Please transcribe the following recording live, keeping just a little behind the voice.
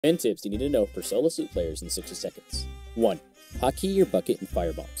10 tips you need to know for solo sloop players in 60 seconds. 1. Hotkey your bucket and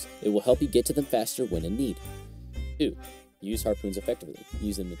fire bombs. It will help you get to them faster when in need. 2. Use harpoons effectively.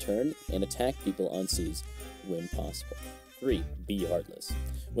 Use them to turn and attack people on seas when possible. 3. Be heartless.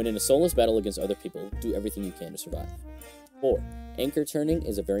 When in a soloist battle against other people, do everything you can to survive. 4. Anchor turning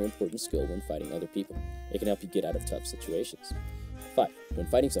is a very important skill when fighting other people. It can help you get out of tough situations. 5. When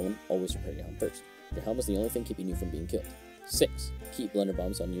fighting someone, always repair your helm first. Your helm is the only thing keeping you from being killed. 6. Keep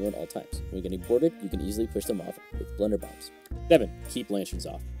blunderbombs on you at all times. When getting boarded, you can easily push them off with blunderbombs. 7. Keep lanterns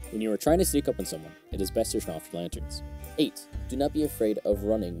off. When you are trying to sneak up on someone, it is best to turn off your lanterns. 8. Do not be afraid of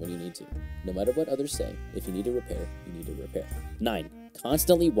running when you need to. No matter what others say, if you need to repair, you need to repair. 9.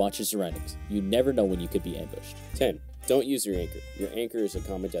 Constantly watch your surroundings. You never know when you could be ambushed. 10. Don't use your anchor. Your anchor is a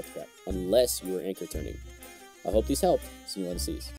common death trap, unless you are anchor turning. I hope these helped. See you on the seas.